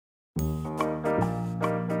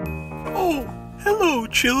Hello,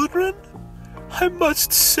 children. I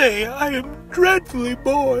must say I am dreadfully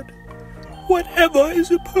bored. Whatever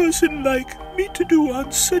is a person like me to do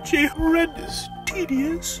on such a horrendous,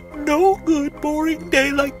 tedious, no good, boring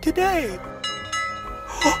day like today?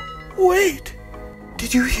 Wait!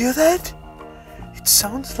 Did you hear that? It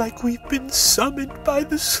sounds like we've been summoned by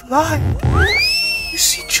the slide. You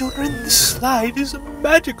see, children, the slide is a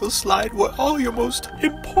magical slide where all your most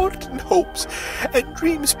important hopes and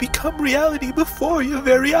dreams become reality before your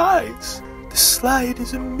very eyes. The slide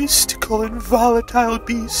is a mystical and volatile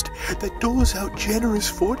beast that doles out generous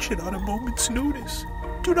fortune on a moment's notice.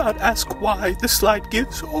 Do not ask why the slide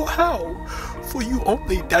gives or how, for you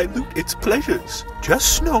only dilute its pleasures.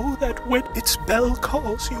 Just know that when its bell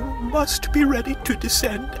calls, you must be ready to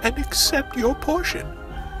descend and accept your portion.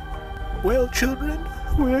 Well, children,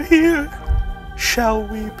 we're here. Shall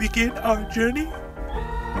we begin our journey? Joy,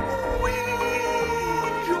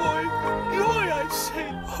 I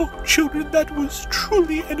say. Oh, children, that was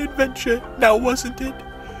truly an adventure, now wasn't it?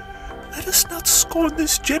 Let us not scorn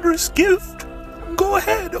this generous gift. Go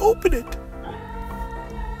ahead, open it.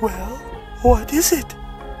 Well, what is it?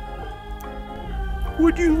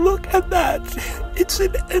 Would you look at that? It's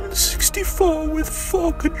an N64 with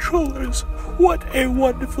 4 controllers. What a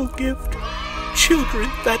wonderful gift. Children,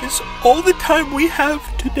 that is all the time we have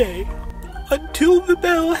today. Until the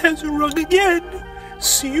bell has rung again.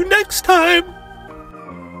 See you next time.